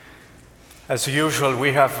As usual,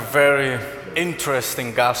 we have a very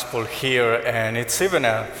interesting gospel here, and it's even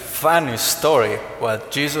a funny story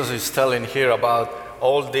what Jesus is telling here about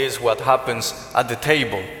all this, what happens at the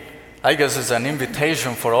table. I guess it's an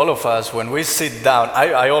invitation for all of us when we sit down.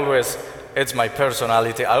 I always, it's my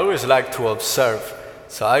personality, I always like to observe.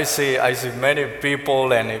 So I see many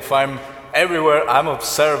people, and if I'm everywhere, I'm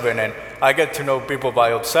observing, and I get to know people by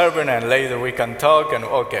observing, and later we can talk, and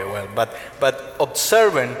okay, well, but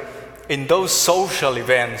observing in those social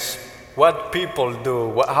events, what people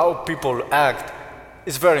do, how people act,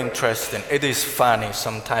 is very interesting. It is funny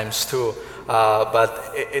sometimes too,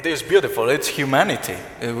 but it is beautiful. It's humanity.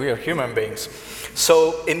 We are human beings.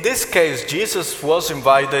 So in this case, Jesus was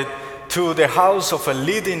invited to the house of a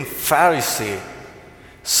leading Pharisee.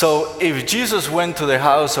 So if Jesus went to the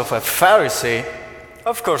house of a Pharisee,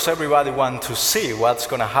 of course everybody wants to see what's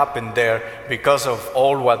going to happen there because of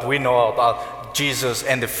all what we know about Jesus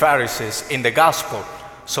and the Pharisees in the gospel.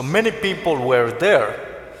 So many people were there.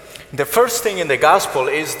 The first thing in the gospel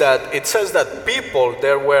is that it says that people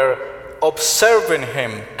there were observing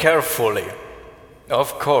him carefully.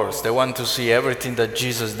 Of course, they want to see everything that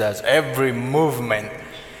Jesus does, every movement.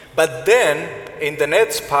 But then, in the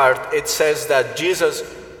next part, it says that Jesus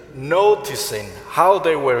noticing how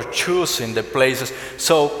they were choosing the places.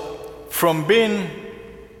 So, from being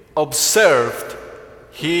observed,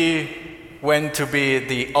 he went to be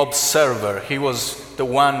the observer. He was the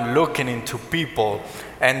one looking into people.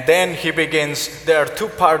 And then he begins, there are two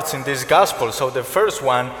parts in this gospel. So the first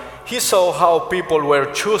one, he saw how people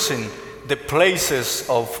were choosing the places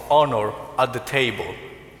of honor at the table.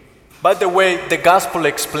 By the way, the gospel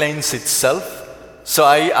explains itself. So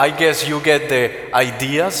I guess you get the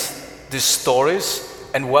ideas, the stories,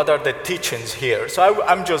 and what are the teachings here. So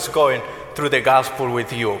I'm just going through the gospel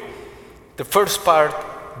with you. The first part,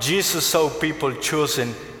 Jesus saw people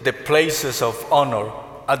choosing the places of honor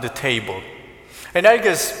at the table. And I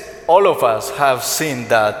guess all of us have seen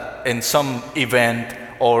that in some event,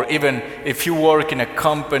 or even if you work in a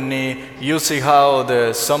company, you see how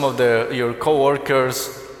some of your coworkers,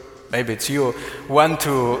 maybe it's you, want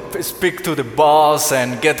to speak to the boss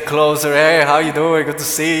and get closer. Hey, how you doing? Good to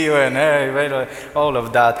see you. And hey, all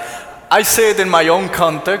of that. I say it in my own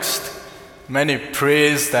context. Many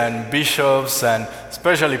priests and bishops, and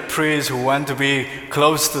especially priests who want to be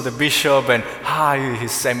close to the bishop and, hi,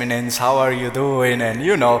 His Eminence, how are you doing? And,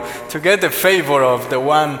 to get the favor of the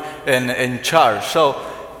one in charge. So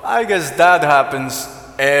I guess that happens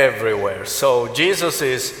everywhere. So Jesus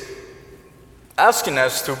is asking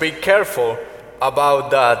us to be careful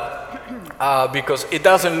about that because it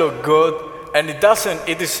doesn't look good, and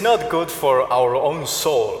it is not good for our own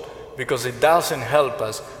soul because it doesn't help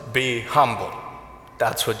us be humble.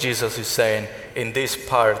 That's what Jesus is saying in this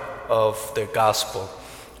part of the gospel.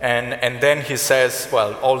 And then he says,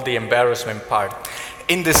 well, all the embarrassment part.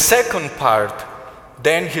 In the second part,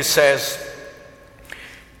 then he says,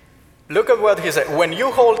 look at what he said. When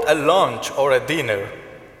you hold a lunch or a dinner,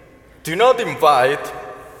 do not invite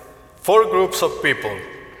 4 groups of people.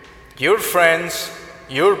 Your friends,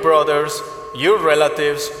 your brothers, your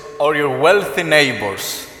relatives, or your wealthy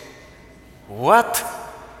neighbors. What?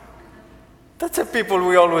 That's the people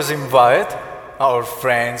we always invite, our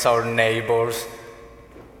friends, our neighbors.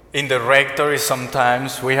 In the rectory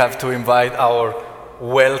sometimes we have to invite our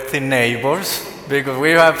wealthy neighbors because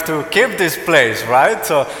we have to keep this place, right?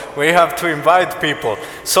 So we have to invite people.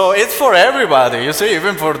 So it's for everybody, you see,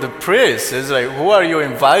 even for the priests. It's like, who are you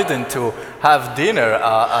inviting to have dinner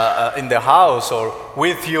in the house or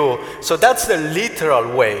with you? So that's the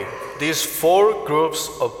literal way, these 4 groups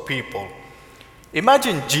of people.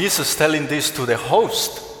 Imagine Jesus telling this to the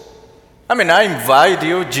host. I mean, I invite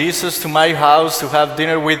you, Jesus, to my house to have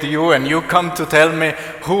dinner with you, and you come to tell me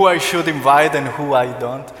who I should invite and who I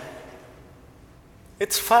don't.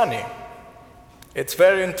 It's funny. It's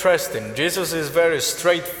very interesting. Jesus is very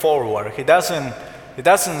straightforward. He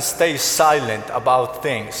doesn't stay silent about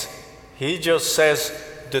things. He just says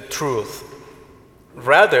the truth.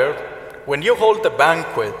 Rather, when you hold a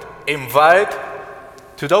banquet, invite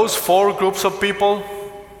to those 4 groups of people,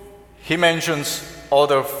 he mentions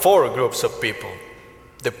other 4 groups of people.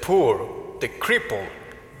 The poor, the crippled,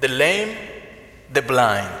 the lame, the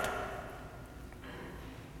blind.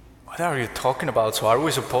 What are you talking about? So are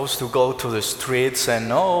we supposed to go to the streets and,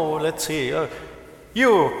 let's see,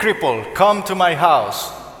 you crippled, come to my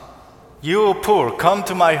house. You poor, come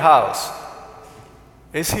to my house.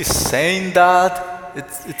 Is he saying that?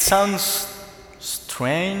 It sounds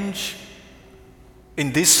strange.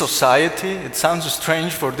 In this society, it sounds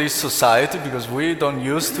strange for this society because we don't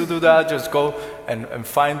used to do that, just go and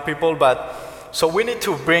find people. But So we need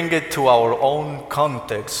to bring it to our own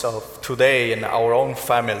context of today and our own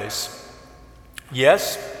families.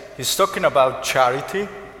 Yes, he's talking about charity.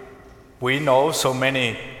 We know so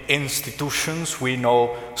many institutions, we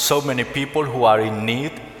know so many people who are in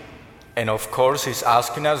need. And of course, he's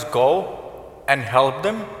asking us, go and help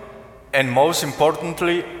them. And most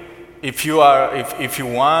importantly, if you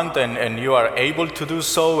want and you are able to do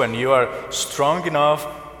so and you are strong enough,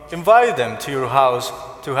 invite them to your house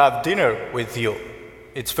to have dinner with you.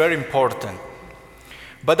 It's very important.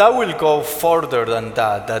 But I will go further than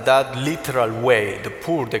that literal way, the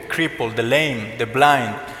poor, the crippled, the lame, the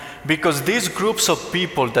blind, because these groups of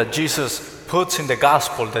people that Jesus puts in the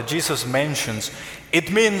gospel, that Jesus mentions,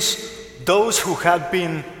 it means those who have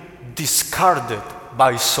been discarded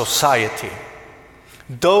by society.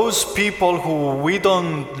 Those people who we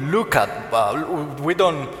don't look at,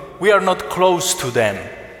 we are not close to them.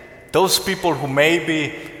 Those people who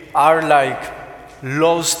maybe are like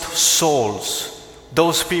lost souls.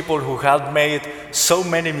 Those people who have made so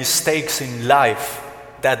many mistakes in life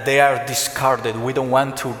that they are discarded. We don't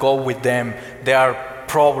want to go with them. They are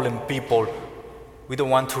problem people. We don't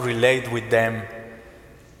want to relate with them.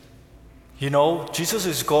 You know, Jesus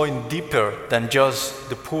is going deeper than just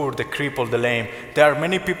the poor, the crippled, the lame. There are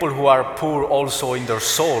many people who are poor also in their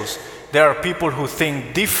souls. There are people who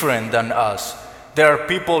think different than us. There are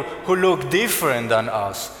people who look different than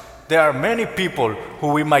us. There are many people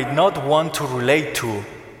who we might not want to relate to.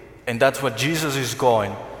 And that's what Jesus is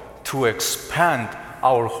going to expand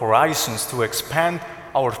our horizons, to expand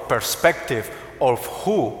our perspective of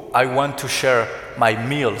who I want to share my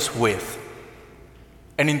meals with.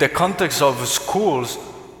 And in the context of schools,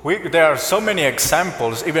 there are so many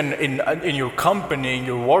examples, even in your company, in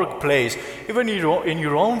your workplace, even in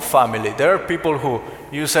your own family. There are people who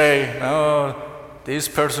you say, oh, this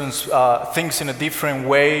person thinks in a different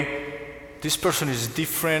way. This person is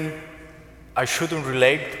different. I shouldn't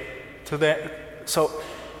relate to them. So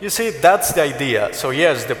you see, that's the idea. So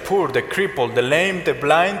yes, the poor, the crippled, the lame, the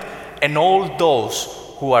blind, and all those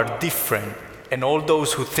who are different, and all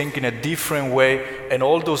those who think in a different way, and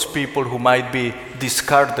all those people who might be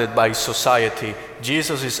discarded by society.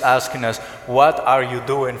 Jesus is asking us, what are you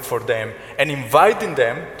doing for them? And inviting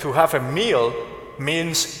them to have a meal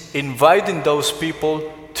means inviting those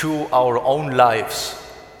people to our own lives.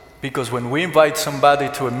 Because when we invite somebody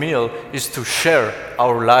to a meal, is to share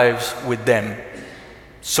our lives with them.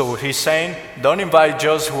 So he's saying, don't invite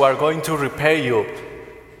just who are going to repay you,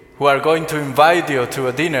 who are going to invite you to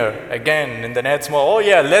a dinner again in the next month. Oh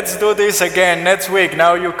yeah, let's do this again next week.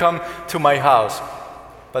 Now you come to my house.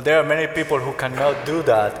 But there are many people who cannot do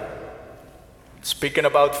that. Speaking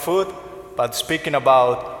about food, but speaking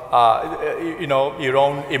about your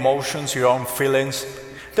own emotions, your own feelings.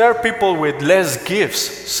 There are people with less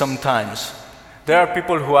gifts sometimes. There are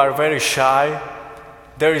people who are very shy.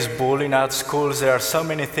 There is bullying at schools. There are so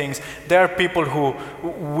many things. There are people who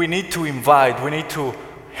we need to invite. We need to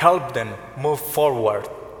help them move forward.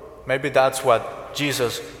 Maybe that's what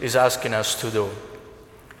Jesus is asking us to do.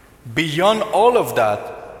 Beyond all of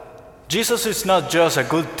that, Jesus is not just a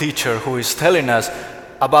good teacher who is telling us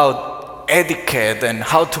about etiquette and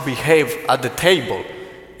how to behave at the table.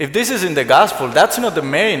 If this is in the gospel, that's not the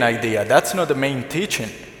main idea. That's not the main teaching.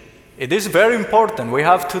 It is very important. We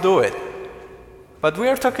have to do it. But we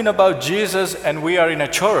are talking about Jesus and we are in a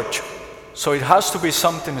church. So it has to be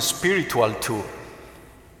something spiritual too.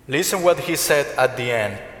 Listen what he said at the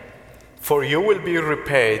end. For you will be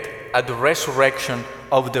repaid at the resurrection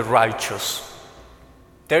of the righteous.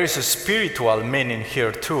 There is a spiritual meaning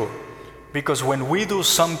here too. Because when we do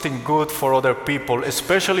something good for other people,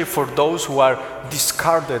 especially for those who are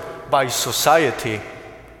discarded by society,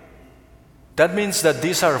 that means that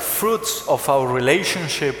these are fruits of our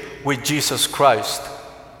relationship with Jesus Christ.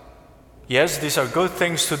 Yes, these are good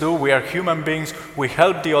things to do. We are human beings. We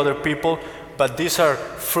help the other people. But these are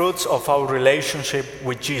fruits of our relationship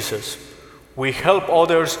with Jesus. We help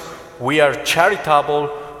others. We are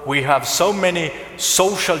charitable. We have so many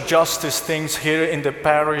social justice things here in the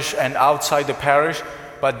parish and outside the parish,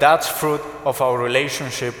 but that's fruit of our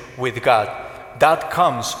relationship with God. That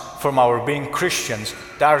comes from our being Christians.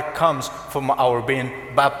 That comes from our being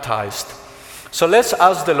baptized. So let's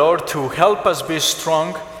ask the Lord to help us be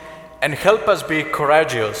strong and help us be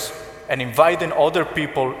courageous and inviting other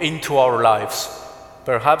people into our lives.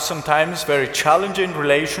 Perhaps sometimes very challenging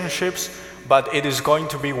relationships, but it is going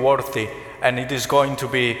to be worthy and it is going to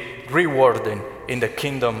be rewarding in the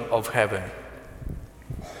kingdom of heaven.